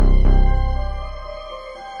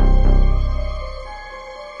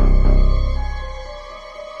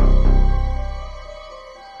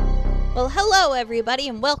Well, hello, everybody,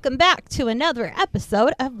 and welcome back to another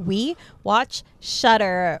episode of We Watch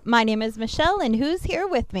Shudder. My name is Michelle, and who's here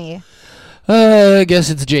with me? I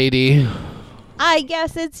guess it's JD. I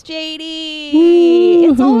guess it's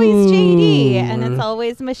JD. It's always JD, and it's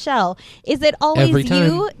always Michelle. Is it always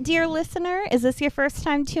you, dear listener? Is this your first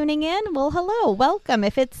time tuning in? Well, hello, welcome.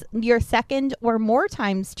 If it's your second or more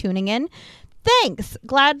times tuning in, thanks.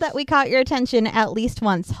 Glad that we caught your attention at least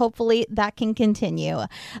once. Hopefully that can continue.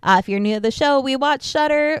 If you're new to the show, We Watch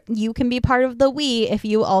Shudder. You can be part of the we if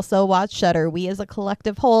you also watch Shudder. We as a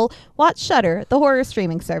collective whole watch Shudder, the horror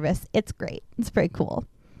streaming service. It's great. It's pretty cool.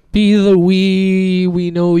 Be the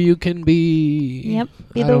we know you can be. Yep,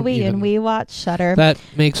 be the we and we watch Shudder. That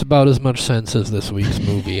makes about as much sense as this week's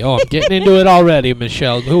movie. Oh, I'm getting into it already,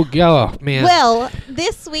 Michelle. Oh, man. Well,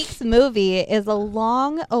 this week's movie is a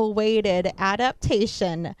long-awaited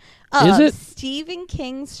adaptation of Stephen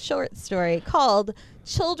King's short story called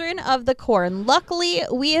Children of the Corn. Luckily,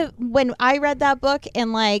 when I read that book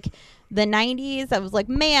in like the 90s, I was like,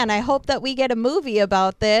 man, I hope that we get a movie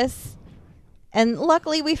about this. And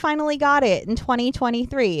luckily, we finally got it in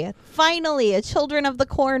 2023. Finally, a Children of the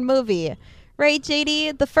Corn movie. Right,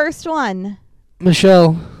 JD? The first one.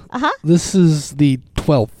 Michelle. This is the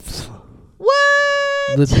 12th.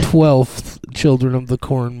 What? The 12th Children of the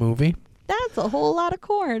Corn movie. That's a whole lot of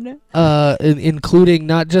corn. Including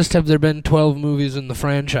not just have there been 12 movies in the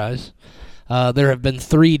franchise, there have been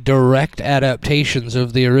 3 direct adaptations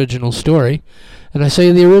of the original story. And I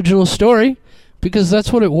say the original story because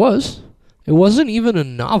that's what it was. It wasn't even a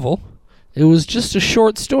novel. It was just a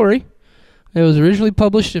short story. It was originally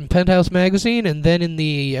published in Penthouse Magazine and then in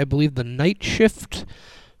the, I believe, the Night Shift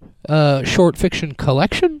short fiction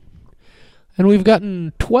collection. And we've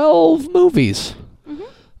gotten 12 movies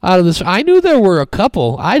out of this. I knew there were a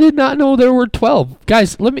couple. I did not know there were 12.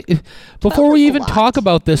 Guys, let me, before we even talk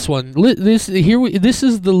about this one, this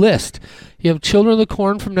is the list. You have Children of the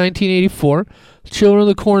Corn from 1984, Children of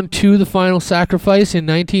the Corn 2, The Final Sacrifice in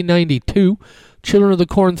 1992, Children of the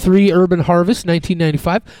Corn 3, Urban Harvest,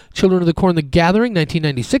 1995, Children of the Corn, The Gathering,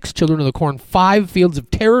 1996, Children of the Corn 5, Fields of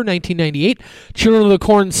Terror, 1998, Children of the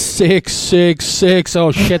Corn 666,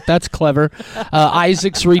 oh shit, that's clever,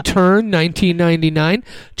 Isaac's Return, 1999,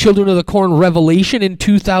 Children of the Corn Revelation in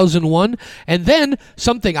 2001, and then,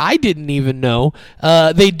 something I didn't even know,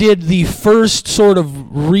 they did the first sort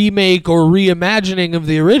of remake or reimagining of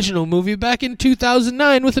the original movie back in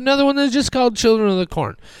 2009 with another one that's just called Children of the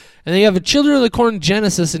Corn. And then you have a Children of the Corn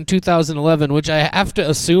Genesis in 2011, which I have to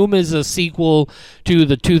assume is a sequel to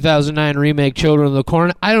the 2009 remake Children of the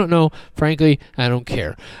Corn. I don't know. Frankly, I don't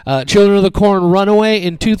care. Children of the Corn Runaway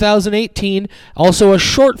in 2018, also a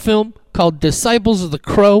short film called Disciples of the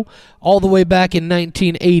Crow, all the way back in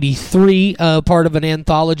 1983, part of an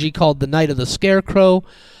anthology called The Night of the Scarecrow.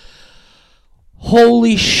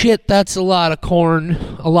 Holy shit, that's a lot of corn,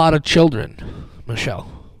 a lot of children, Michelle.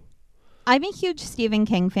 I'm a huge Stephen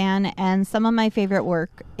King fan, and some of my favorite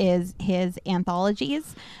work is his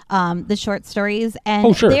anthologies, the short stories.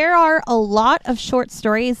 And there are a lot of short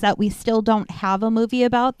stories that we still don't have a movie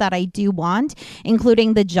about that I do want,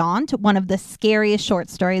 including The Jaunt, one of the scariest short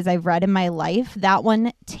stories I've read in my life. That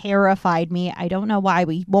one terrified me. I don't know why.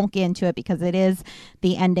 We won't get into it because it is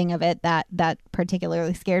the ending of it that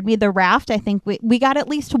particularly scared me. The Raft, I think we got at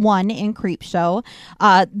least one in Creepshow.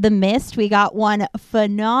 The Mist, we got one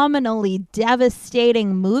phenomenally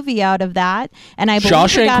devastating movie out of that. And I believe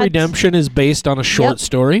Shawshank Redemption is based on a short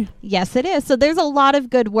story? Yes, it is. So there's a lot of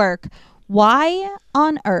good work. Why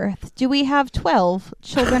on earth do we have 12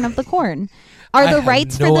 Children of the Corn? Are the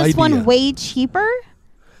rights for this one way cheaper?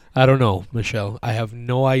 I don't know, Michelle. I have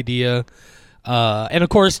no idea. And of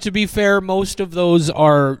course, to be fair, most of those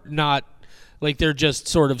are not, like, they're just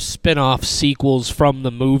sort of spin-off sequels from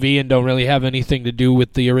the movie and don't really have anything to do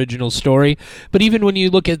with the original story. But even when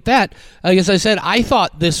you look at that, like as I said, I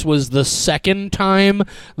thought this was the second time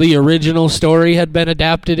the original story had been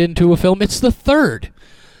adapted into a film. It's the third.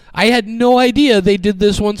 I had no idea they did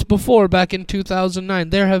this once before back in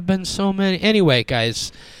 2009. There have been so many. Anyway,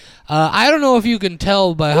 guys, I don't know if you can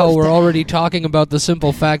tell by how we're already talking about the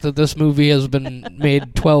simple fact that this movie has been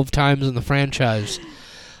made 12 times in the franchise.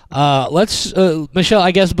 Let's, Michelle,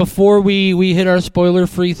 I guess before we hit our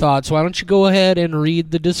spoiler-free thoughts, why don't you go ahead and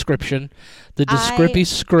read the description, the descrippy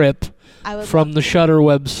script from the Shudder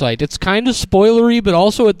website. It's kind of spoilery, but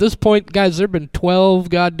also at this point, guys, there have been 12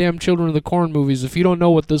 goddamn Children of the Corn movies. If you don't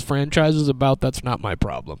know what this franchise is about, that's not my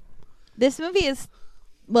problem. This movie is,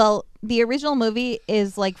 well, the original movie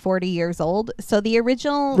is like 40 years old. So the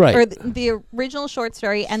original or the original short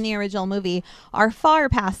story and the original movie are far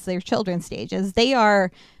past their children's stages. They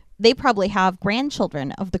are they probably have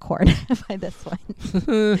grandchildren of the corn by this one.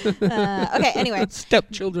 Okay, anyway.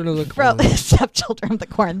 Stepchildren of the corn. Stepchildren of the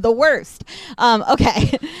corn. The worst.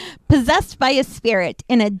 Okay. Possessed by a spirit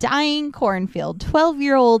in a dying cornfield,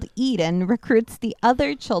 12-year-old Eden recruits the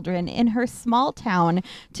other children in her small town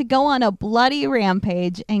to go on a bloody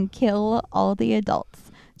rampage and kill all the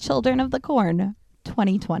adults. Children of the Corn,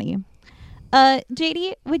 2020.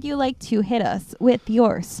 JD, would you like to hit us with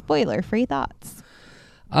your spoiler-free thoughts?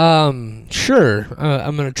 Sure.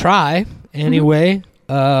 I'm gonna try anyway.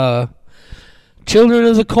 Children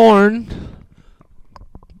of the Corn,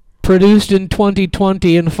 produced in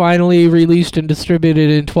 2020 and finally released and distributed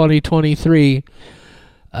in 2023,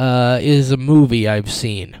 is a movie I've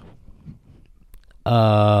seen.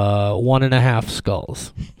 1.5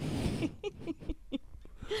 Skulls.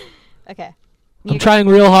 Okay. I'm trying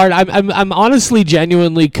real hard. I'm honestly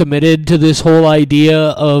genuinely committed to this whole idea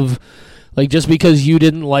of, like, just because you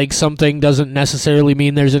didn't like something doesn't necessarily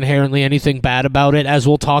mean there's inherently anything bad about it. As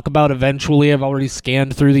we'll talk about eventually, I've already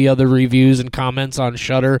scanned through the other reviews and comments on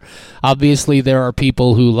Shudder. Obviously, there are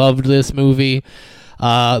people who loved this movie.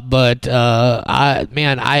 But I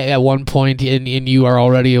at one point, and you are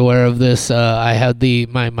already aware of this, I had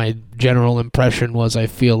my general impression was I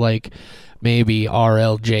feel like maybe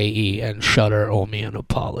RLJE and Shudder owe me an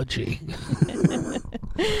apology.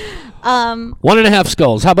 1.5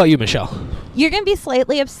 Skulls. How about you, Michelle? You're going to be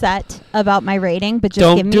slightly upset about my rating, but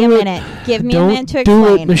just give me a minute. Give me a minute to explain.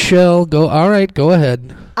 Don't do it, Michelle. All right, go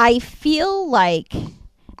ahead. I feel like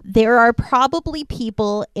there are probably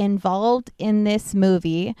people involved in this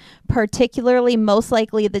movie, particularly most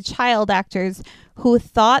likely the child actors, who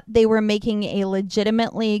thought they were making a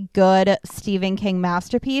legitimately good Stephen King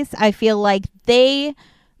masterpiece. I feel like they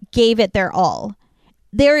gave it their all.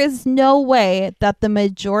 There is no way that the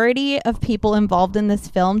majority of people involved in this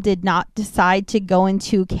film did not decide to go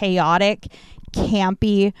into chaotic,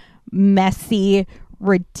 campy, messy,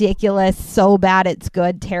 ridiculous, so bad it's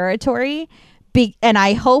good territory. And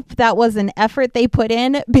I hope that was an effort they put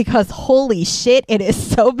in, because holy shit, it is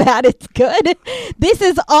so bad it's good. This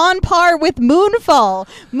is on par with Moonfall.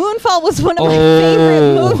 Moonfall was one of my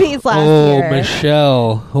favorite movies last year. Oh,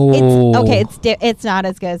 Michelle. It's not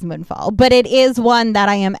as good as Moonfall, but it is one that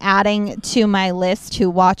I am adding to my list to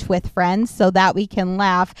watch with friends so that we can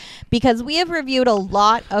laugh, because we have reviewed a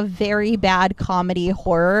lot of very bad comedy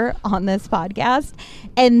horror on this podcast,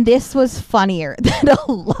 and this was funnier than a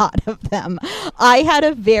lot of them. I had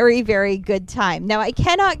a very, very good time. Now, I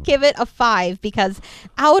cannot give it a 5 because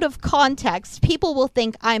out of context, people will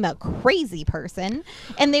think I'm a crazy person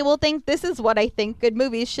and they will think this is what I think good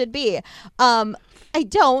movies should be. I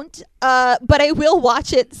don't, but I will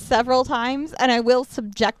watch it several times and I will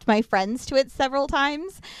subject my friends to it several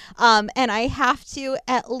times. And I have to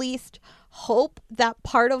at least hope that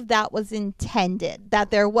part of that was intended,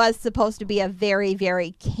 that there was supposed to be a very,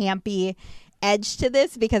 very campy edge to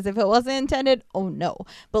this, because if it wasn't intended, oh no.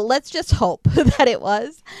 But let's just hope that it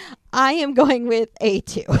was. I am going with a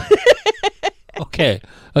 2. Okay,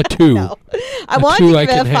 a 2. No. I wanted to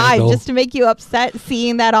give it a 5 just to make you upset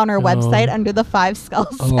seeing that on our website under the 5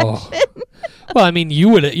 Skulls section. Well, I mean,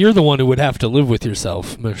 you're the one who would have to live with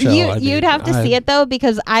yourself, Michelle. You'd have to see it, though,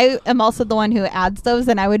 because I am also the one who adds those,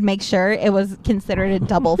 and I would make sure it was considered a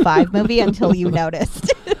double 5 movie until you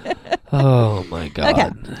noticed. Oh, my God.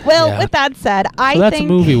 Okay. Well, with that said, that's a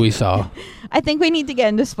movie we saw. I think we need to get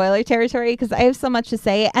into spoiler territory because I have so much to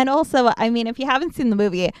say. And also, I mean, if you haven't seen the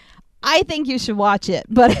movie, I think you should watch it,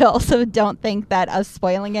 but I also don't think that us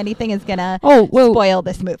spoiling anything is going to spoil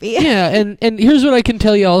this movie. Yeah, and here's what I can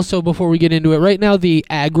tell you also before we get into it. Right now, the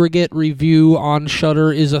aggregate review on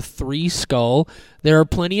Shudder is a 3 skull. There are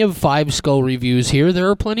plenty of 5 skull reviews here. There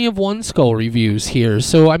are plenty of 1 skull reviews here.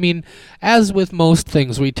 So, I mean, as with most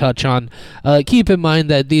things we touch on, keep in mind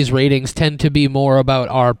that these ratings tend to be more about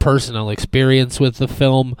our personal experience with the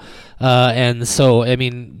film. And so, I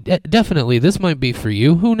mean, definitely, this might be for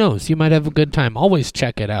you. Who knows? You might have a good time. Always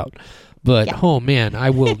check it out. But, oh, man,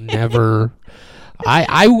 I will never...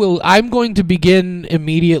 I'm going to begin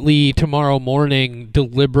immediately tomorrow morning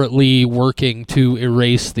deliberately working to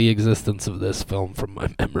erase the existence of this film from my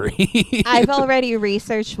memory. I've already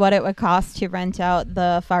researched what it would cost to rent out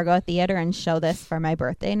the Fargo Theater and show this for my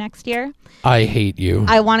birthday next year. I hate you.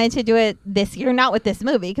 I wanted to do it this year, not with this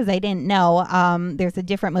movie, because I didn't know. There's a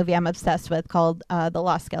different movie I'm obsessed with called The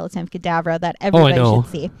Lost Skeleton of Cadavra that everybody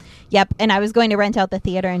should see. Yep, and I was going to rent out the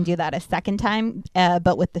theater and do that a second time,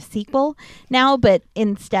 but with the sequel now. But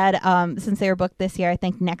instead, since they were booked this year, I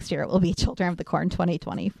think next year it will be Children of the Corn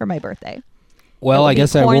 2020 for my birthday. Well, I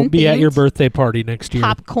guess I won't be at your birthday party next year.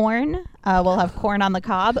 Popcorn. We'll have corn on the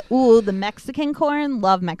cob. Ooh, the Mexican corn.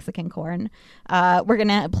 Love Mexican corn. We're going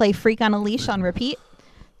to play Freak on a Leash on repeat.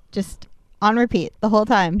 Just on repeat the whole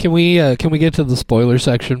time. Can we get to the spoiler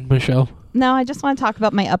section, Michelle? No, I just want to talk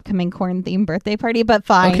about my upcoming corn-themed birthday party, but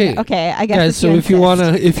fine. Okay, I guess. Guys, so if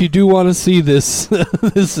you do want to see this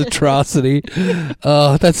this atrocity,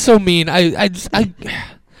 that's so mean.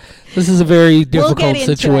 This is a very difficult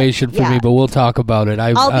situation for me, but we'll talk about it.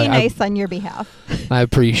 I'll be nice on your behalf. I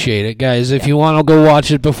appreciate it, guys. If you want to go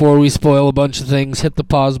watch it before we spoil a bunch of things, hit the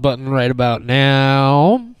pause button right about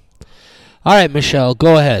now. All right, Michelle,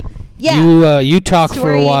 go ahead. Yeah. You talk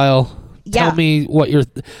for a while. Tell me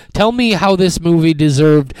tell me how this movie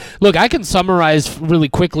deserved. Look, I can summarize really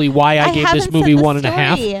quickly why I gave this movie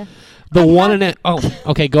 1.5. The one and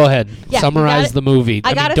okay, go ahead. Summarize the movie.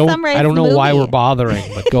 I don't know why we're bothering,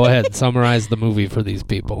 but go ahead. Summarize the movie for these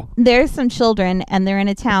people. There's some children, and they're in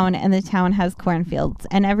a town, and the town has cornfields,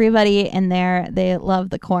 and everybody in there, they love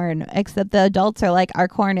the corn, except the adults are like, our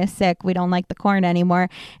corn is sick. We don't like the corn anymore.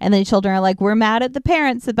 And the children are like, we're mad at the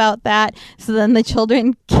parents about that. So then the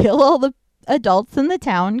children kill all the adults in the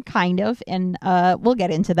town, kind of, and we'll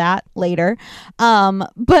get into that later.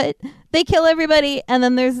 But they kill everybody, and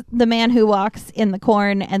then there's the man who walks in the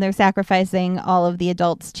corn, and they're sacrificing all of the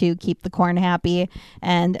adults to keep the corn happy.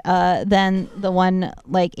 And then the one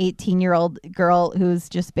 18-year-old girl who's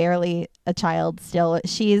just barely a child still,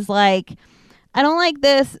 she's like, I don't like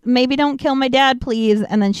this. Maybe don't kill my dad, please.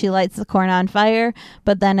 And then she lights the corn on fire.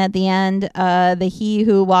 But then at the end, the he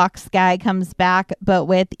who walks guy comes back, but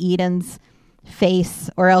with Eden's face,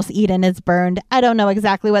 or else Eden is burned. I don't know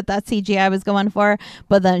exactly what that CGI was going for,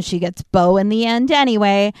 but then she gets Bo in the end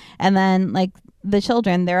anyway. And then the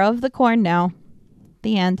children, they're of the corn now.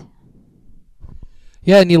 The end.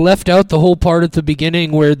 Yeah, and you left out the whole part at the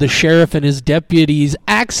beginning where the sheriff and his deputies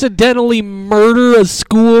accidentally murder a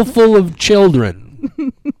school full of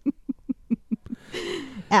children.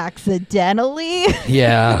 Accidentally?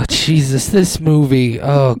 Yeah, Jesus, this movie.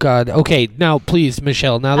 Oh, God. Okay, now, please,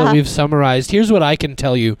 Michelle, now that we've summarized, here's what I can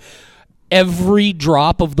tell you. Every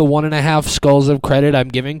drop of the 1.5 skulls of credit I'm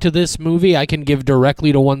giving to this movie, I can give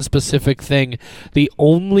directly to one specific thing. The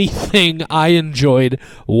only thing I enjoyed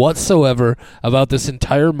whatsoever about this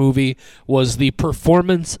entire movie was the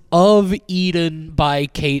performance of Eden by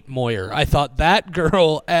Kate Moyer. I thought that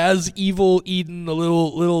girl as evil Eden, the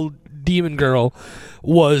little demon girl,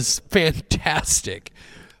 was fantastic.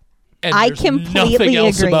 And I completely nothing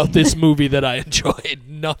else agree about this movie that I enjoyed.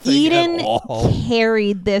 Nothing Eden at all.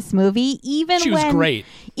 Carried this movie, She was great.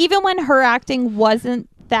 Even when her acting wasn't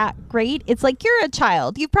that great. It's like, you're a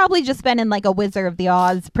child. You've probably just been in a Wizard of the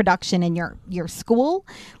Oz production in your school.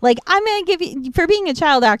 I'm gonna give you, for being a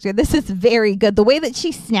child actor, this is very good. The way that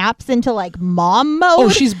she snaps into mom mode. Oh,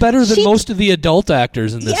 she's better than most of the adult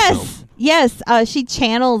actors in this film. Yes, she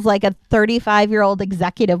channels a 35-year-old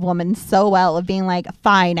executive woman so well, of being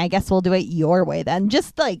fine, I guess we'll do it your way then.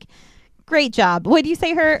 Just great job. What do you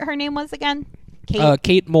say her name was again?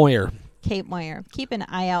 Kate Moyer. Kate Moyer. Keep an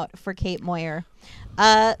eye out for Kate Moyer.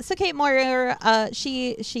 So Kate Moyer,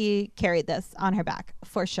 she carried this on her back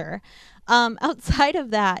for sure. Outside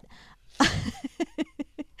of that,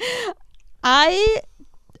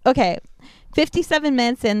 57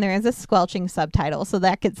 minutes in, there is a squelching subtitle, so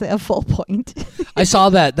that gets a full point. I saw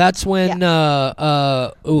that. That's when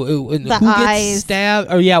who gets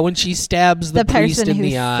stabbed? When she stabs the priest in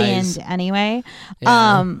the eyes. The person who sinned anyway.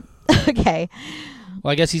 Yeah. Okay.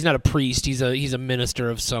 Well, I guess he's not a priest. He's a minister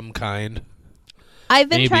of some kind. A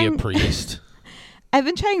priest. I've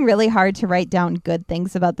been trying really hard to write down good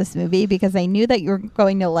things about this movie because I knew that you were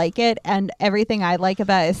going to like it, and everything I like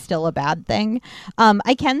about it is still a bad thing.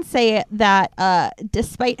 I can say that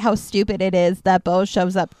despite how stupid it is that Bo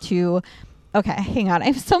shows up to... Okay, hang on. I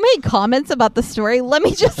have so many comments about the story. Let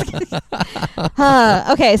me just...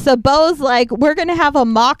 Okay, so Bo's like, we're going to have a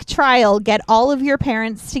mock trial. Get all of your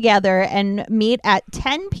parents together and meet at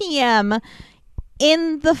 10 p.m.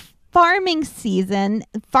 in the farming season.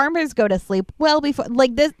 Farmers go to sleep well before...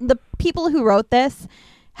 the people who wrote this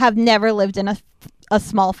have never lived in a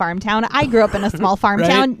small farm town. I grew up in a small farm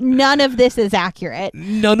town. None of this is accurate.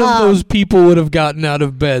 None of those people would have gotten out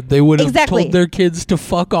of bed. They would have told their kids to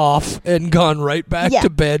fuck off and gone right back to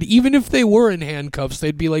bed. Even if they were in handcuffs,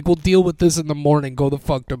 they'd be like, we'll deal with this in the morning. Go the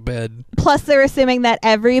fuck to bed. Plus, they're assuming that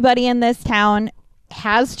everybody in this town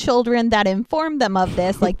has children that inform them of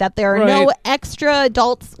this, that there are no extra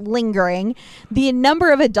adults lingering. The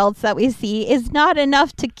number of adults that we see is not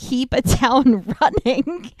enough to keep a town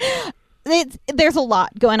running. there's a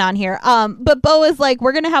lot going on here. But Bo is like,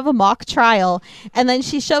 we're gonna have a mock trial, and then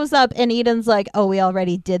she shows up, and Eden's like, oh, we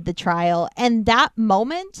already did the trial. And that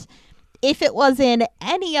moment, if it was in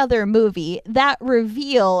any other movie, that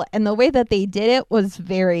reveal and the way that they did it was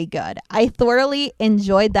very good. I thoroughly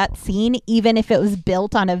enjoyed that scene, even if it was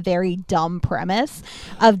built on a very dumb premise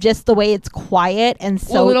of just the way it's quiet and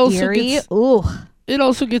so eerie. Ooh. It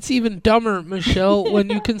also gets even dumber, Michelle,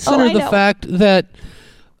 when you consider the fact that,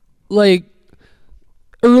 like,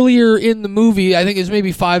 earlier in the movie, I think it's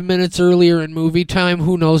maybe 5 minutes earlier in movie time,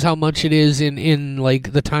 who knows how much it is in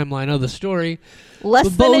like, the timeline of the story.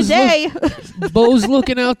 Less than a day. Bo's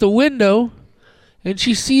looking out the window, and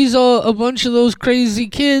she sees a bunch of those crazy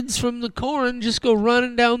kids from the corn just go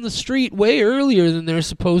running down the street way earlier than they're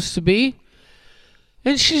supposed to be.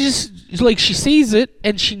 And she just, like, she sees it,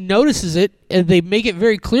 and she notices it, and they make it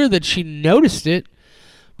very clear that she noticed it,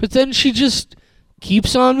 but then she just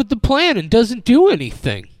keeps on with the plan and doesn't do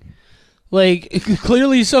anything. Like,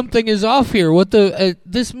 clearly something is off here.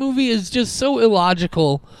 This movie is just so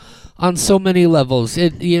illogical on so many levels.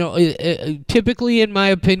 Typically, in my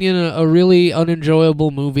opinion, a really unenjoyable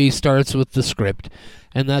movie starts with the script,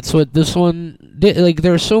 and that's what this one did. Like,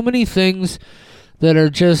 there are so many things that are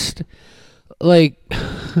just like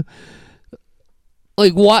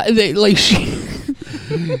why they like she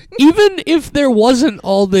even if there wasn't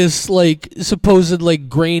all this like supposed like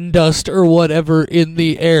grain dust or whatever in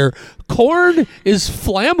the air, corn is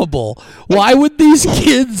flammable. Why would these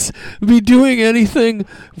kids be doing anything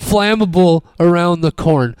flammable around the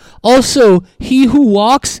corn? Also, he who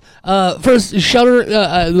walks first Shudder,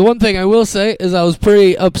 the one thing I will say is I was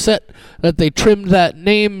pretty upset that they trimmed that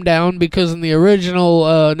name down, because in the original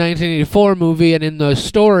 1984 movie and in the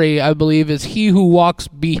story, I believe, is He Who Walks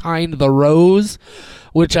Behind the Rose,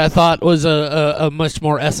 which I thought was a much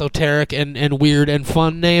more esoteric and weird and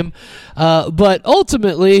fun name. But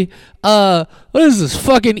ultimately, what is this,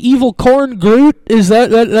 fucking evil corn Groot? Is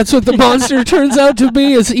that's what the monster turns out to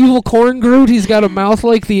be? It's evil corn Groot? He's got a mouth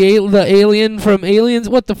like the alien from Aliens?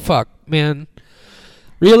 What the fuck, man?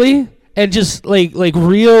 Really? And just like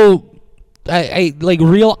real...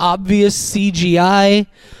 real obvious CGI,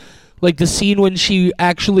 like the scene when she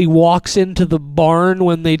actually walks into the barn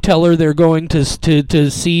when they tell her they're going to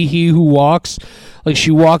see He Who Walks. Like, she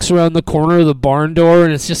walks around the corner of the barn door,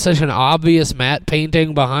 and it's just such an obvious matte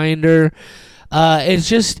painting behind her. It's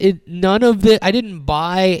just none of it. I didn't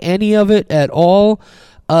buy any of it at all.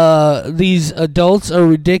 These adults are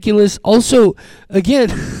ridiculous. Also, again,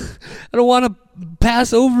 I don't want to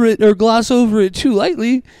pass over it or gloss over it too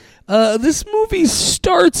lightly. This movie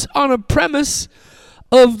starts on a premise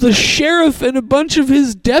of the sheriff and a bunch of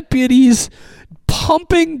his deputies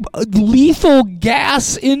pumping lethal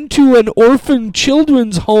gas into an orphan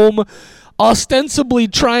children's home, ostensibly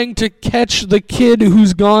trying to catch the kid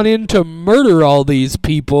who's gone in to murder all these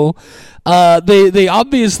people. They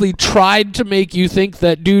obviously tried to make you think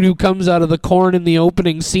that dude who comes out of the corn in the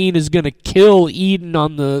opening scene is going to kill Eden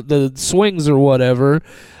on the swings or whatever,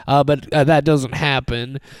 but that doesn't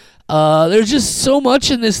happen. There's just so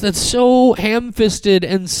much in this that's so ham-fisted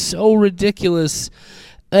and so ridiculous.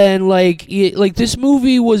 And like this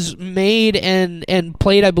movie was made and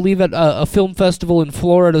played, I believe, at a film festival in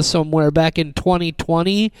Florida somewhere back in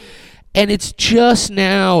 2020, and it's just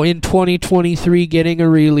now in 2023 getting a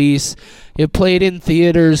release. It played in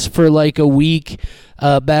theaters for like a week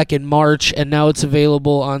back in March, and now it's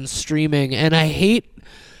available on streaming. And I hate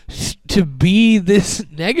to be this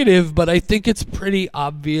negative, but I think it's pretty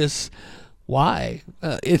obvious why.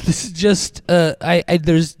 It's just I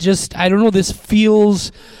don't know, this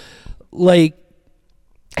feels like,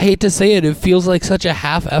 I hate to say it feels like such a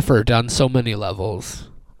half effort on so many levels.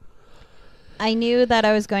 I knew that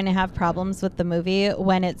I was going to have problems with the movie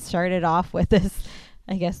when it started off with this,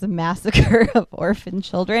 I guess, the massacre of orphan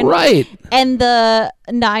children. Right. And the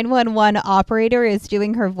 911 operator is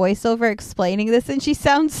doing her voiceover explaining this, and she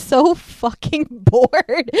sounds so fucking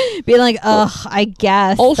bored, being like, ugh, I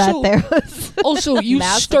guess that there was also, you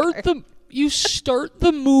start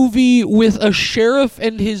the movie with a sheriff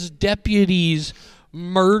and his deputies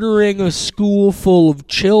murdering a school full of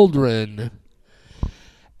children.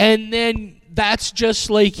 And then that's just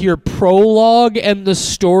like your prologue, and the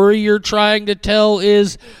story you're trying to tell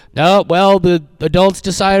is, no, well, the adults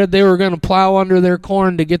decided they were going to plow under their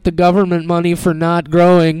corn to get the government money for not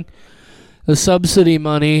growing, the subsidy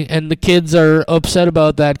money, and the kids are upset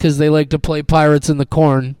about that because they like to play pirates in the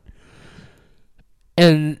corn.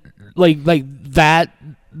 And like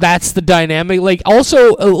that's the dynamic. Like,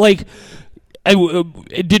 also,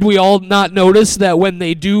 did we all not notice that when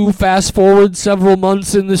they do fast forward several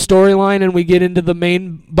months in the storyline and we get into the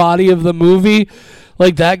main body of the movie,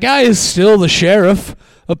 like, that guy is still the sheriff.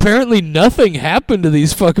 Apparently nothing happened to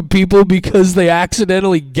these fucking people because they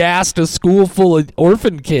accidentally gassed a school full of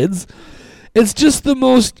orphan kids. It's just the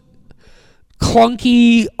most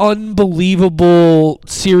clunky, unbelievable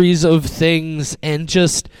series of things, and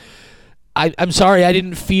just... I'm sorry, I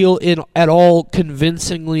didn't feel it at all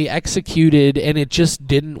convincingly executed, and it just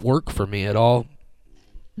didn't work for me at all.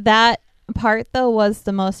 That part, though, was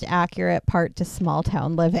the most accurate part to small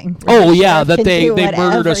town living. Oh, yeah, that they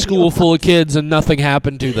murdered a school full of kids and nothing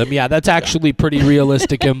happened to them. Yeah, that's actually pretty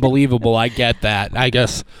realistic and believable. I get that. I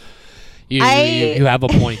guess you have a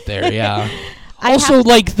point there, yeah. I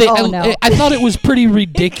thought it was pretty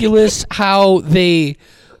ridiculous how they...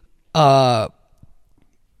 I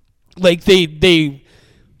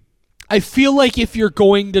feel like if you're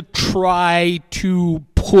going to try to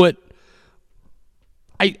put...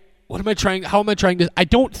 I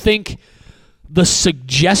don't think the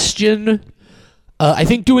suggestion... I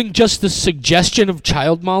think doing just the suggestion of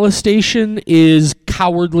child molestation is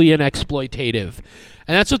cowardly and exploitative.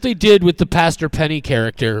 And that's what they did with the Pastor Penny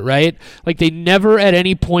character, right? Like, they never at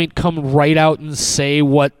any point come right out and say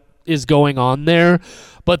what is going on there,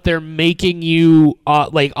 but they're making you,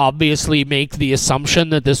 obviously make the assumption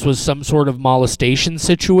that this was some sort of molestation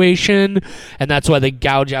situation, and that's why they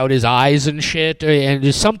gouge out his eyes and shit, and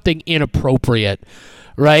just something inappropriate,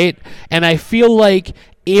 right? And I feel like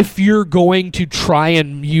if you're going to try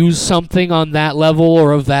and use something on that level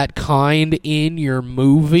or of that kind in your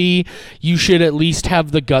movie, you should at least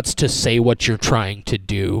have the guts to say what you're trying to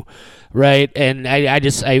do, right? And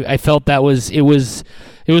I felt that it was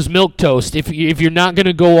milquetoast. If you're not going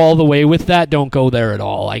to go all the way with that, don't go there at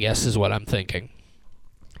all, I guess is what I'm thinking.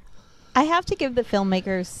 I have to give the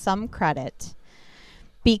filmmakers some credit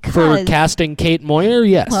because... For casting Kate Moyer,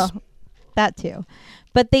 yes. Well, that too.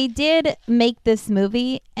 But they did make this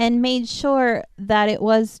movie and made sure that it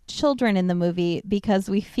was children in the movie, because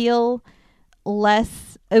we feel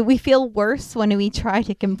worse when we try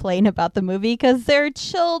to complain about the movie because they're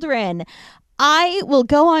children. I will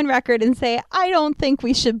go on record and say I don't think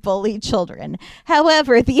we should bully children.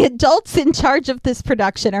 However, the adults in charge of this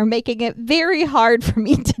production are making it very hard for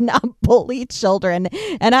me to not bully children.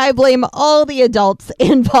 And I blame all the adults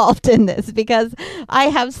involved in this because I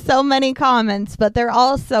have so many comments, but they're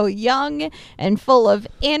all so young and full of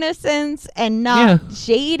innocence and not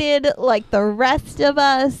jaded like the rest of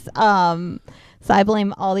us. So I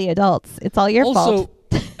blame all the adults. It's all your fault.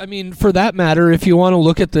 I mean, for that matter, if you want to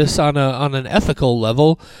look at this on an ethical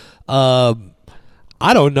level, I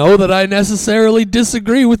don't know that I necessarily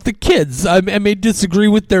disagree with the kids. I may disagree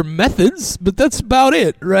with their methods, but that's about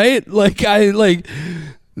it, right?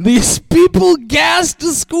 These people gassed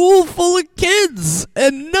a school full of kids,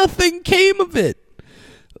 and nothing came of it.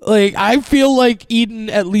 I feel like Eden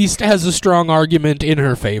at least has a strong argument in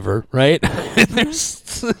her favor, right?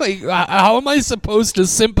 How am I supposed to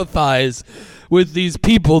sympathize with these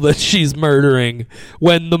people that she's murdering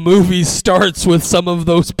when the movie starts with some of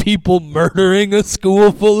those people murdering a school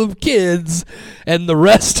full of kids and the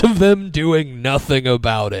rest of them doing nothing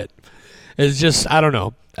about it? It's just, I don't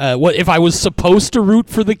know. What if I was supposed to root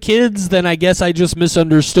for the kids, then I guess I just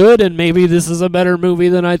misunderstood, and maybe this is a better movie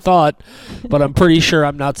than I thought. But I'm pretty sure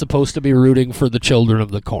I'm not supposed to be rooting for the children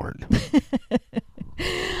of the corn.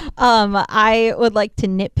 I would like to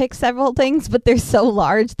nitpick several things, but they're so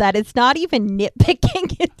large that it's not even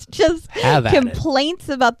nitpicking. It's just complaints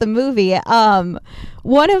about the movie.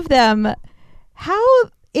 One of them, how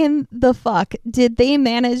in the fuck did they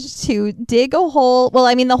manage to dig a hole? Well,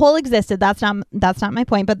 I mean, the hole existed. That's not my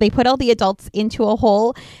point, but they put all the adults into a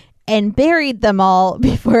hole and buried them all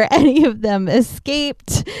before any of them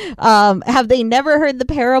escaped. Have they never heard the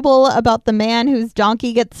parable about the man whose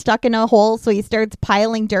donkey gets stuck in a hole, so he starts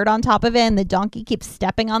piling dirt on top of it, and the donkey keeps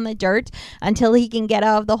stepping on the dirt until he can get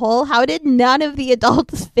out of the hole? How did none of the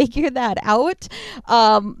adults figure that out?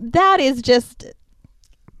 That is just...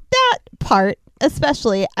 that part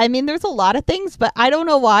especially. I mean, there's a lot of things, but I don't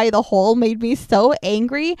know why the hole made me so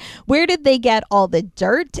angry. Where did they get all the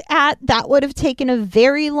dirt at? That would have taken a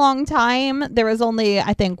very long time. There was only,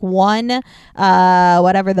 I think, one,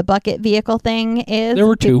 whatever the bucket vehicle thing is. There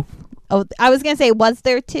were two. Oh, I was going to say, was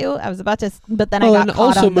there two? I was about to, but then I got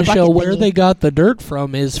caught also, on the Michelle, bucket where thingy. they got the dirt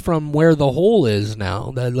from is from where the hole is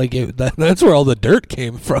now. That's where all the dirt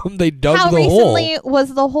came from. They dug the hole. How recently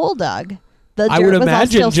was the hole dug? I would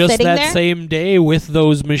imagine just that same day with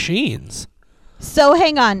those machines. So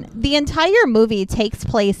hang on. The entire movie takes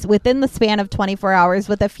place within the span of 24 hours,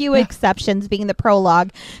 with a few exceptions being the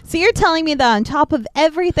prologue. So you're telling me that on top of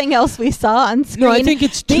everything else we saw on screen, no, I think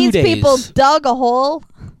it's 2 days. These people dug a hole?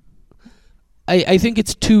 I think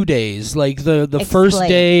it's 2 days. Like the first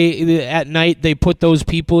day at night, they put those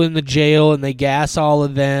people in the jail and they gas all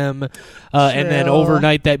of them, and then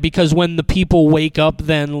overnight because when the people wake up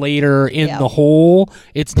then later in the hole,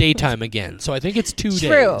 it's daytime again. So I think it's 2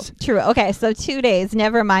 days. True. Okay, so 2 days.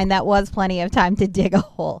 Never mind. That was plenty of time to dig a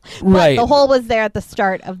hole. Right. But the hole was there at the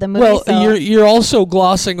start of the movie. Well, so you're also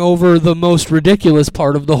glossing over the most ridiculous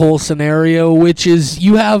part of the whole scenario, which is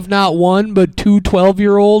you have not one but two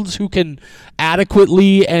 12-year-olds who can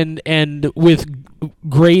adequately and with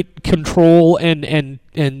great control and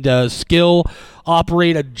skill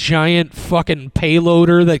operate a giant fucking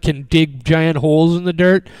payloader that can dig giant holes in the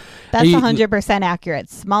dirt. That's 100%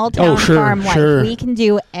 accurate. Small town farm life. We can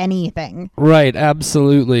do anything. Right,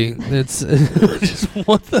 absolutely. It's just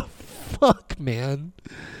what the fuck, man.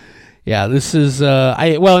 Yeah, this is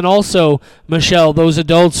and also, Michelle, those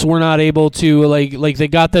adults were not able to like they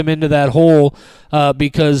got them into that hole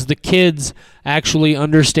because the kids actually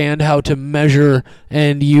understand how to measure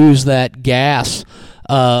and use that gas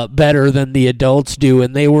better than the adults do,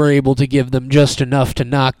 and they were able to give them just enough to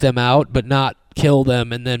knock them out but not kill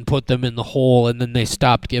them, and then put them in the hole, and then they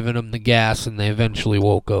stopped giving them the gas and they eventually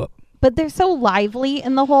woke up. But they're so lively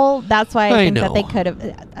in the hole. That's why I think that they could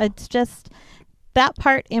have. It's just that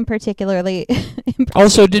part in particularly.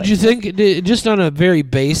 Also, did you think, just on a very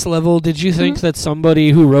base level, did you think that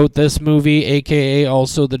somebody who wrote this movie, a.k.a.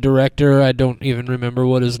 also the director, I don't even remember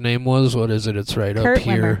what his name was. What is it? It's right up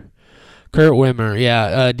here. Kurt Wimmer,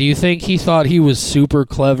 yeah. Do you think he thought he was super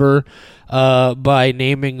clever by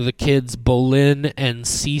naming the kids Boleyn and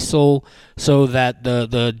Cecil so that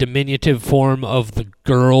the diminutive form of the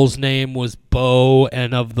girl's name was Bo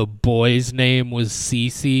and of the boy's name was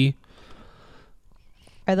Cece?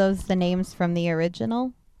 Are those the names from the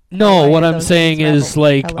original? No, what I'm saying is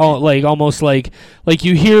almost like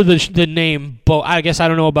you hear the name Bo. I guess I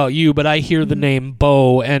don't know about you, but I hear the name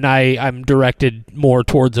Bo, and I'm directed more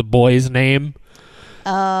towards a boy's name.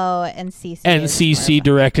 Oh, and Cece. And Cece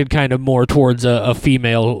directed kind of more towards a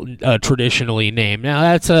female traditionally named. Now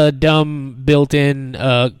that's a dumb built-in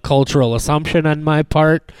cultural assumption on my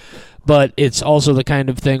part. But it's also the kind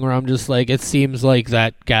of thing where I'm just like, it seems like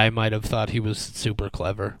that guy might have thought he was super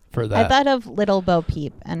clever for that. I thought of Little Bo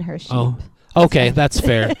Peep and her sheep. Oh, okay, that's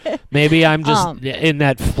fair. Maybe I'm just in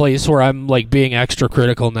that place where I'm like being extra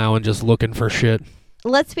critical now and just looking for shit.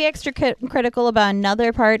 Let's be extra critical about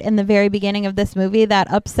another part in the very beginning of this movie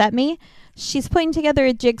that upset me. She's putting together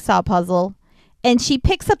a jigsaw puzzle, and she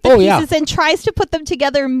picks up the pieces and tries to put them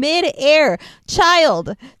together mid-air.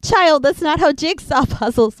 Child, that's not how jigsaw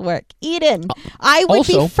puzzles work. Eden, I would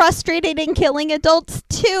be frustrated in killing adults,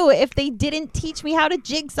 too, if they didn't teach me how to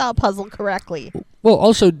jigsaw puzzle correctly. Well,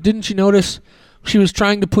 also, didn't you notice she was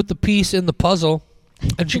trying to put the piece in the puzzle,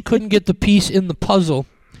 and she couldn't get the piece in the puzzle?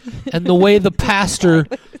 And the way the pastor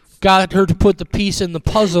got her to put the piece in the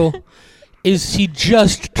puzzle is he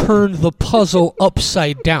just turned the puzzle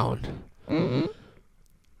upside down. Mm-hmm.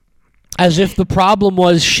 As if the problem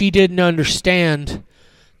was she didn't understand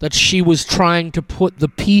that she was trying to put the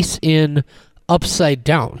piece in upside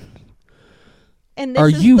down. And this Are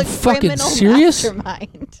is you the fucking serious?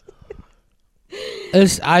 Mastermind.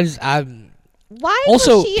 Why was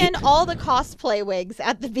she in all the cosplay wigs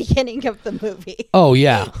at the beginning of the movie? Oh,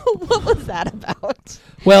 yeah. What was that about?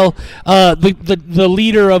 Well, the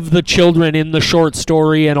leader of the children in the short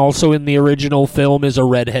story and also in the original film is a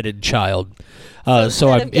redheaded child.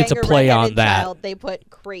 So it's a play on that. Child, they put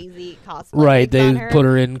crazy cosplay right, wigs they on her put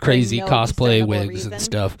her in crazy cosplay wigs and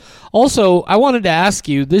stuff. Also, I wanted to ask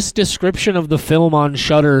you, this description of the film on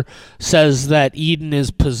Shudder says that Eden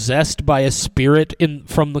is possessed by a spirit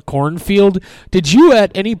from the cornfield. Did you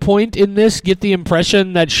at any point in this get the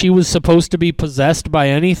impression that she was supposed to be possessed by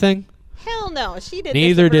anything? Hell no, she did.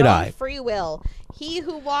 Neither this of did her I. Own free will. He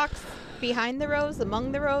who walks behind the rows,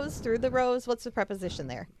 among the rows, through the rows. What's the preposition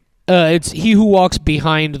there? It's he who walks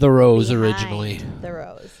behind the rows originally. The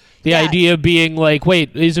rows. The idea being like,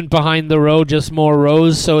 wait, isn't behind the row just more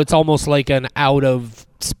rows? So it's almost like an out of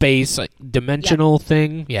space dimensional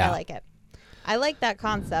thing. Yeah. I like it. I like that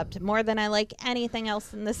concept more than I like anything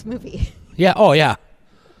else in this movie. Yeah. Oh, yeah.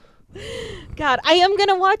 God, I am going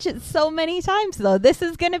to watch it so many times, though. This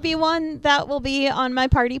is going to be one that will be on my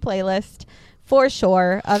party playlist for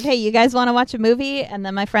sure of, hey, you guys want to watch a movie? And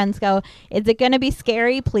then my friends go, is it going to be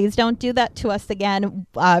scary? Please don't do that to us again.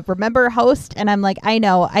 Remember host? And I'm like, I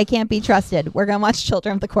know, I can't be trusted. We're going to watch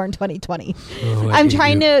Children of the Corn 2020. I'm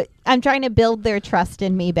trying to build their trust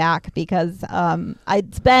in me back because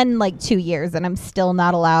it's been like 2 years and I'm still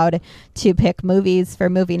not allowed to pick movies for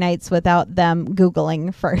movie nights without them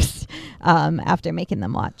Googling first after making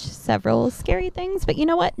them watch several scary things. But you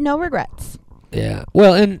know what? No regrets. Yeah.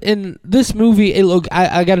 Well, in this movie, look,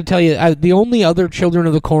 I got to tell you, the only other Children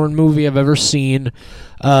of the Corn movie I've ever seen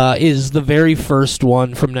is the very first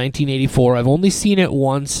one from 1984. I've only seen it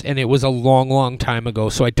once, and it was a long, long time ago,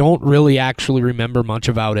 so I don't really actually remember much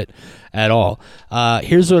about it at all.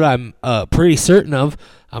 Here's what I'm pretty certain of.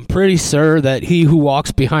 I'm pretty sure that he who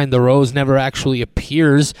walks behind the rose never actually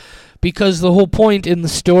appears, because the whole point in the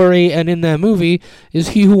story and in that movie is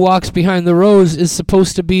he who walks behind the rose is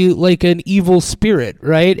supposed to be like an evil spirit,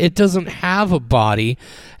 right? It doesn't have a body.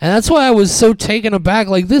 And that's why I was so taken aback.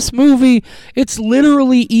 Like, this movie, it's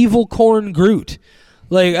literally Evil Corn Groot.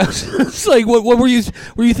 Like, it's like, what were you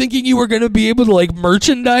thinking you were going to be able to, like,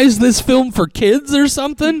 merchandise this film for kids or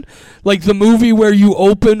something? Like the movie where you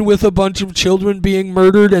open with a bunch of children being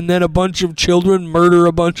murdered and then a bunch of children murder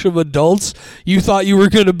a bunch of adults? You thought you were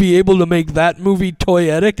going to be able to make that movie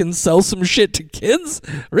toyetic and sell some shit to kids?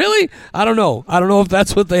 Really? I don't know. I don't know if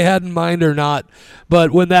that's what they had in mind or not.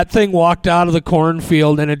 But when that thing walked out of the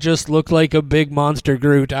cornfield and it just looked like a big monster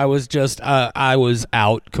Groot, I was just, I was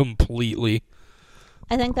out completely.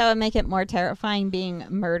 I think that would make it more terrifying being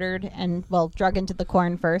murdered and, well, drug into the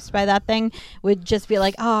corn first by that thing. Would just be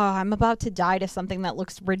like, oh, I'm about to die to something that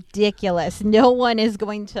looks ridiculous. No one is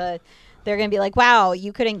going to, they're going to be like, wow,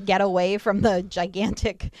 you couldn't get away from the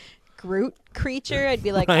gigantic Groot creature. I'd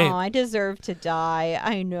be like, right. Oh, I deserve to die.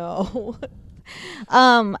 I know.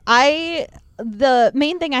 The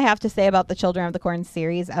main thing I have to say about the Children of the Corn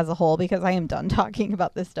series as a whole, because I am done talking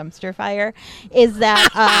about this dumpster fire, is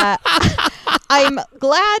that I'm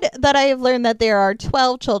glad that I have learned that there are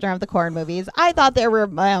 12 Children of the Corn movies. I thought there were,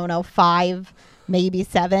 5, maybe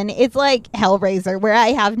 7. It's like Hellraiser, where I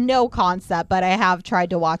have no concept, but I have tried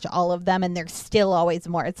to watch all of them, and there's still always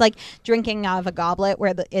more. It's like drinking out of a goblet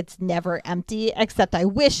where it's never empty, except I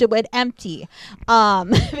wish it would empty,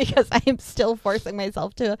 because I am still forcing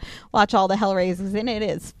myself to watch all the Hellraisers, and it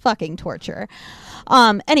is fucking torture.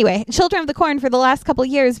 Anyway, Children of the Corn, for the last couple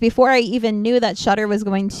years, before I even knew that Shudder was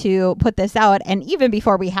going to put this out, and even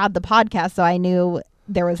before we had the podcast, so I knew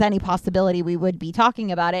there was any possibility we would be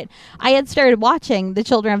talking about it, I had started watching the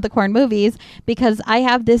Children of the Corn movies because I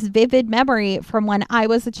have this vivid memory from when I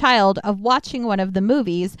was a child of watching one of the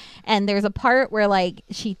movies, and there's a part where, like,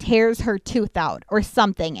 she tears her tooth out or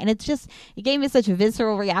something, and it gave me such a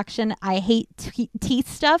visceral reaction. I hate teeth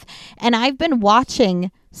stuff, and I've been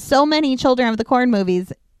watching so many Children of the Corn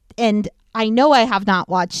movies, and I know I have not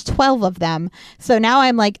watched 12 of them. So now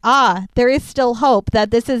I'm like, there is still hope that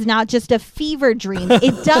this is not just a fever dream.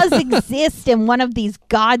 It does exist in one of these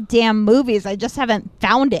goddamn movies. I just haven't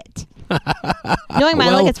found it. Knowing my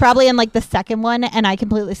luck, it's probably in like the second one, and I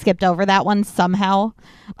completely skipped over that one somehow.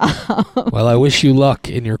 Well, I wish you luck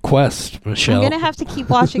in your quest, Michelle. I'm going to have to keep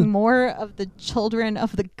watching more of the Children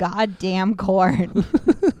of the goddamn Corn.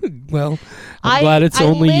 Well, I'm glad it's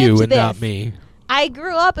only you and not me. I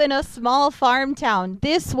grew up in a small farm town.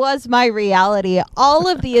 This was my reality. All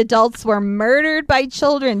of the adults were murdered by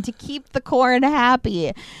children to keep the corn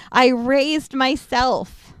happy. I raised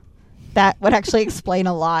myself. That would actually explain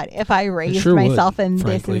a lot. If I raised myself and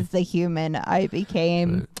frankly. This is the human I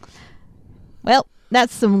became. Well,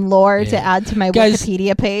 that's some lore to add to my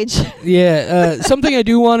Wikipedia page. Something I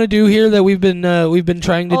do want to do here that we've been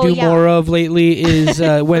trying to do more of lately is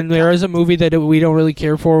when there is a movie that we don't really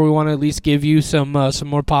care for, we want to at least give you some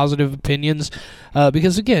more positive opinions.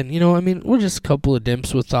 Because again, we're just a couple of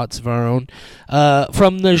dimps with thoughts of our own.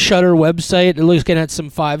 From the Shudder website, looking at some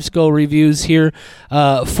 5-skull reviews here.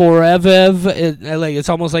 Forever, it's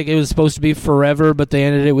almost like it was supposed to be forever, but they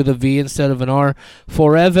ended it with a V instead of an R.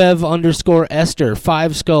 Forever_Esther,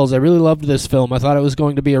 5 skulls. I really loved this film. I thought it was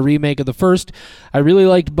going to be a remake of the first. I really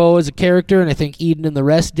liked Bo as a character, and I think Eden and the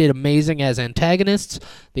rest did amazing as antagonists.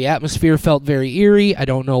 The atmosphere felt very eerie. I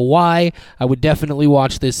don't know why. I would definitely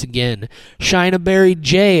watch this again. Shine a Canterbury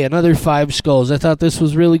J, another 5 skulls. I thought this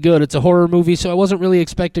was really good. It's a horror movie, so I wasn't really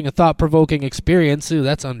expecting a thought-provoking experience. Ooh,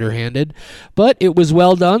 that's underhanded. But it was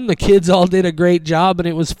well done. The kids all did a great job, and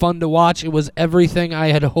it was fun to watch. It was everything I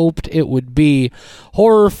had hoped it would be.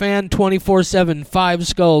 Horror fan 24/7, 5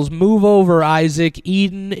 skulls. Move over, Isaac.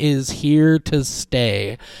 Eden is here to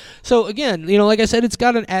stay. So again, like I said, it's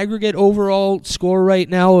got an aggregate overall score right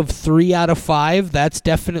now of 3 out of 5. That's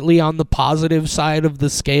definitely on the positive side of the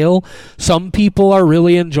scale. Some people are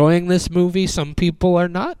really enjoying this movie. Some people are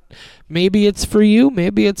not. Maybe it's for you.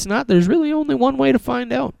 Maybe it's not. There's really only one way to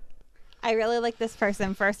find out. I really like this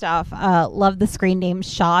person. First off, love the screen name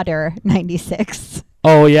Shudder 96.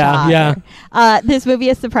 Oh, yeah, yeah. This movie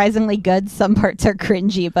is surprisingly good. Some parts are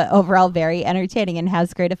cringy, but overall very entertaining and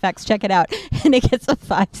has great effects. Check it out. And it gets a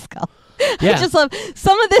 5 skull. Yeah. I just love,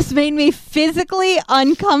 some of this made me physically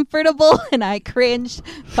uncomfortable, and I cringed.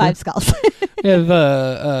 5 skulls. We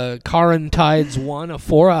have Karin Tides 1, a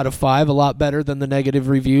 4 out of 5, a lot better than the negative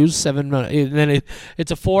reviews. 7, and then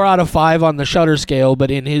it's a 4 out of 5 on the Shudder scale,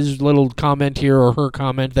 but in his little comment here, or her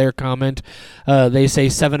comment, their comment, they say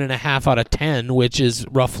 7.5 out of 10, which is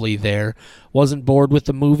roughly there. Wasn't bored with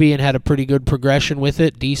the movie and had a pretty good progression with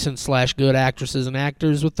it. Decent/good actresses and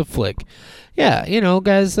actors with the flick. Yeah,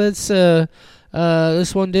 guys, that's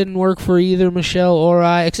this one didn't work for either Michelle or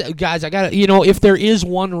I. Guys, I gotta, if there is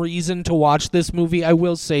one reason to watch this movie, I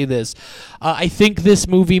will say this. I think this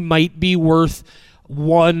movie might be worth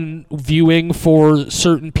one viewing for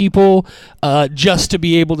certain people, just to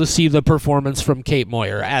be able to see the performance from Kate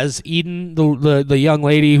Moyer as Eden, the young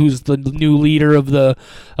lady who's the new leader of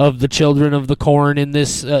the Children of the Corn in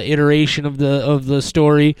this iteration of the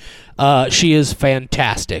story. She is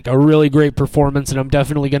fantastic, a really great performance, and I'm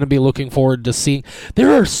definitely going to be looking forward to seeing.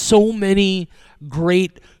 There are so many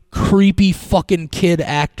great creepy fucking kid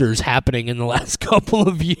actors happening in the last couple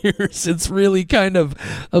of years. It's really kind of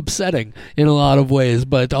upsetting in a lot of ways,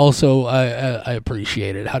 but also I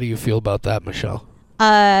appreciate it. How do you feel about that, Michelle?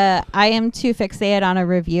 I am too fixated on a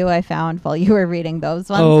review I found while you were reading those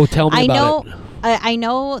ones. Oh, tell me about it. I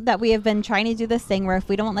know that we have been trying to do this thing where if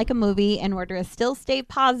we don't like a movie, in order to still stay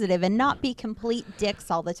positive and not be complete dicks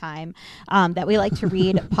all the time, that we like to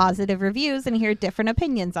read positive reviews and hear different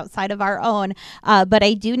opinions outside of our own. But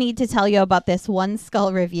I do need to tell you about this one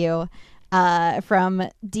skull review from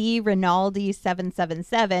D. Rinaldi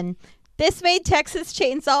 777. This made Texas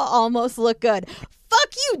Chainsaw almost look good.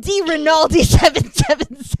 Fuck you, D. Rinaldi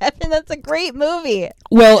 777. That's a great movie.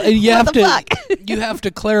 Well, you have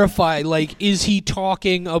to clarify. Like, is he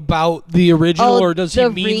talking about the original, or does he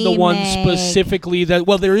mean remake. The one specifically that?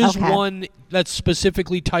 Well, there is one that's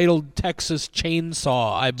specifically titled Texas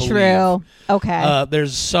Chainsaw, I believe. True. Okay.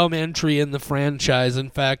 There's some entry in the franchise. In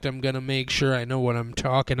fact, I'm gonna make sure I know what I'm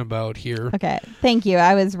talking about here. Okay. Thank you.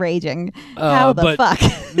 I was raging. How the fuck?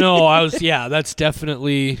 No, I was. Yeah, that's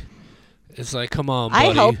definitely. It's like, come on, buddy.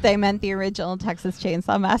 I hope they meant the original Texas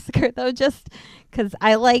Chainsaw Massacre, though, just because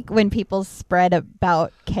I like when people spread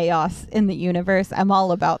about chaos in the universe. I'm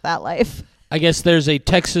all about that life. I guess there's a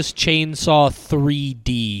Texas Chainsaw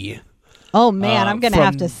 3D. Oh, man, I'm going to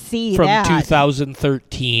have to see that. From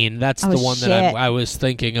 2013. That's the one that I was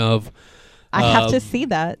thinking of. I have to see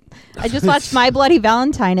that. I just watched My Bloody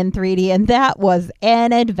Valentine in 3D, and that was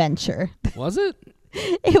an adventure. Was it?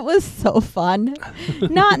 It was so fun.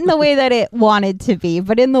 Not in the way that it wanted to be,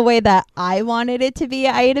 but in the way that I wanted it to be.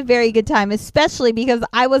 I had a very good time, especially because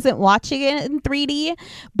I wasn't watching it in 3D,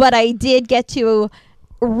 but I did get to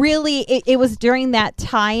really, it was during that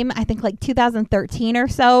time, I think like 2013 or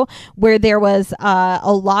so, where there was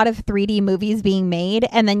a lot of 3D movies being made,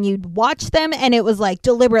 and then you'd watch them and it was like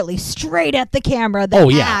deliberately straight at the camera,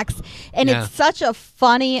 axe, and it's such a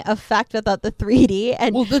funny effect without the 3D.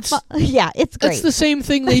 And it's great. That's the same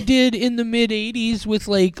thing they did in the mid 80s with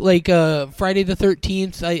like Friday the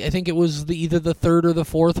 13th. I think it was either the third or the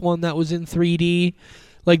fourth one that was in 3D.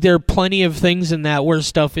 Like, there are plenty of things in that where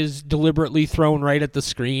stuff is deliberately thrown right at the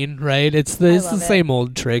screen, right? It's the same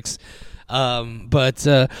old tricks. But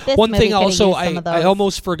one thing also I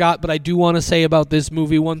almost forgot, but I do want to say about this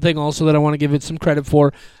movie, one thing also that I want to give it some credit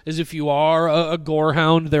for is if you are a gore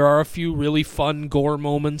hound, there are a few really fun gore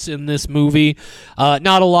moments in this movie.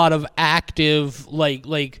 Not a lot of active,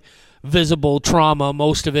 like visible trauma.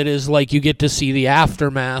 Most of it is like you get to see the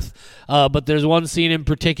aftermath. But there's one scene in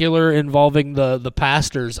particular involving the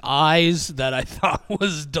pastor's eyes that I thought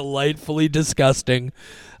was delightfully disgusting.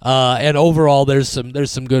 And overall, there's some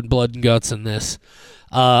good blood and guts in this.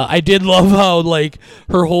 I did love how like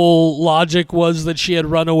her whole logic was that she had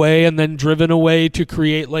run away and then driven away to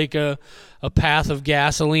create like a a path of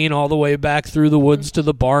gasoline all the way back through the woods to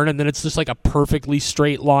the barn, and then it's just like a perfectly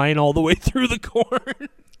straight line all the way through the corn.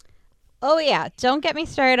 Oh, yeah. Don't get me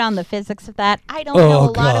started on the physics of that. I don't know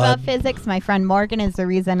a lot about physics. My friend Morgan is the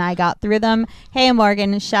reason I got through them. Hey,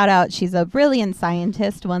 Morgan, shout out. She's a brilliant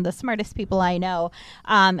scientist, one of the smartest people I know.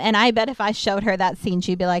 And I bet if I showed her that scene,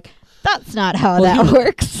 she'd be like, that's not how that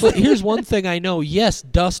works. But here's one thing I know. Yes,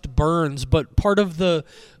 dust burns, but part of the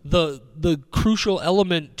crucial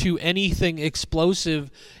element to anything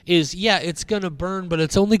explosive is, it's going to burn, but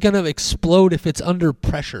it's only going to explode if it's under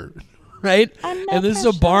pressure. Right? And this is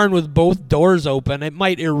a barn with both doors open. It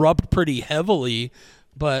might erupt pretty heavily,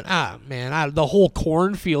 but the whole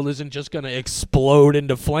cornfield isn't just going to explode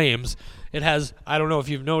into flames. It has, I don't know if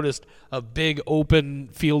you've noticed, a big open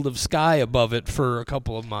field of sky above it for a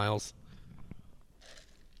couple of miles.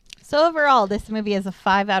 So overall, this movie is a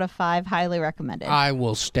 5 out of 5, highly recommended. I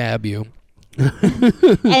will stab you.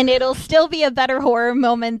 And it'll still be a better horror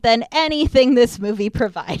moment than anything this movie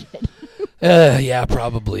provided. Yeah,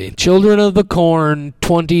 probably. Children of the Corn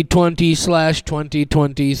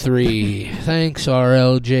 2020/2023. Thanks,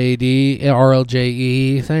 RLJE.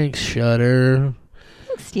 Thanks, Shudder.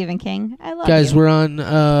 Thanks, Stephen King. I love guys, you. We're on,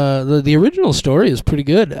 the original story is pretty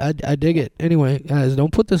good. I dig it. Anyway, guys,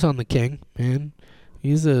 don't put this on the King, man.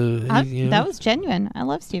 That was genuine. I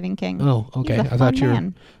love Stephen King. Oh, okay. I thought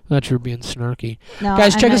you were being snarky. No,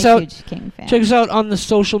 guys, check us out. Huge King fan. Check us out on the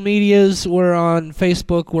social medias. We're on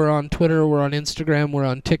Facebook. We're on Twitter. We're on Instagram. We're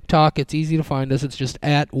on TikTok. It's easy to find us. It's just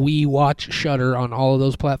at We Watch Shudder on all of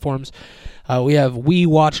those platforms. We have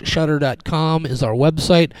WeWatchShudder.com is our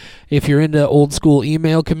website. If you're into old school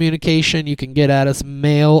email communication, you can get at us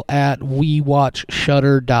mail at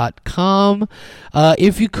WeWatchShudder.com.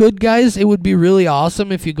 If you could, guys, it would be really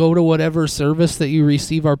awesome if you go to whatever service that you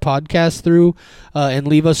receive our podcast through and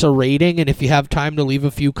leave us a rating. And if you have time to leave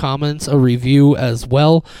a few comments, a review as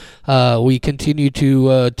well. We continue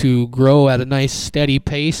to grow at a nice steady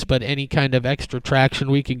pace, but any kind of extra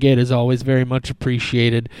traction we can get is always very much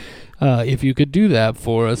appreciated. If you could do that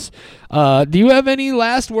for us. Do you have any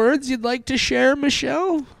last words you'd like to share,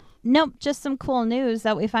 Michelle? Nope, just some cool news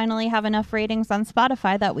that we finally have enough ratings on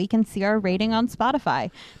Spotify that we can see our rating on Spotify.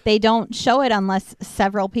 They don't show it unless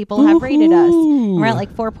several people have rated us. We're at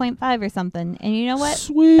like 4.5 or something. And you know what?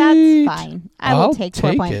 Sweet. That's fine. I'll take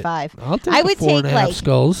 4.5. I'll take 4.5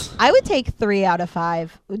 skulls. I would take 3 out of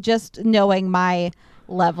 5, just knowing my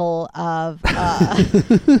level of I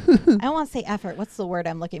don't want to say effort. What's the word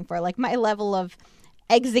I'm looking for? Like my level of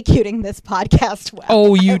executing this podcast well.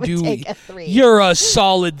 Oh, you do. Take a 3. You're a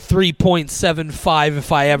solid 3.75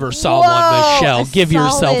 if I ever saw one, Michelle. Give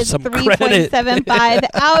yourself some credit. 3.75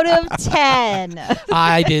 out of 10.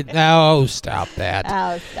 I did. Oh, stop that.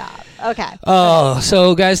 Oh, stop. Okay. Oh,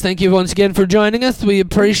 so guys, thank you once again for joining us. We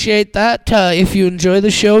appreciate that. If you enjoy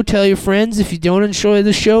the show, tell your friends. If you don't enjoy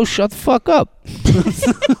the show, shut the fuck up.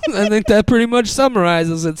 I think that pretty much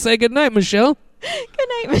summarizes it. Say goodnight, Michelle. Good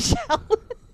night, Michelle.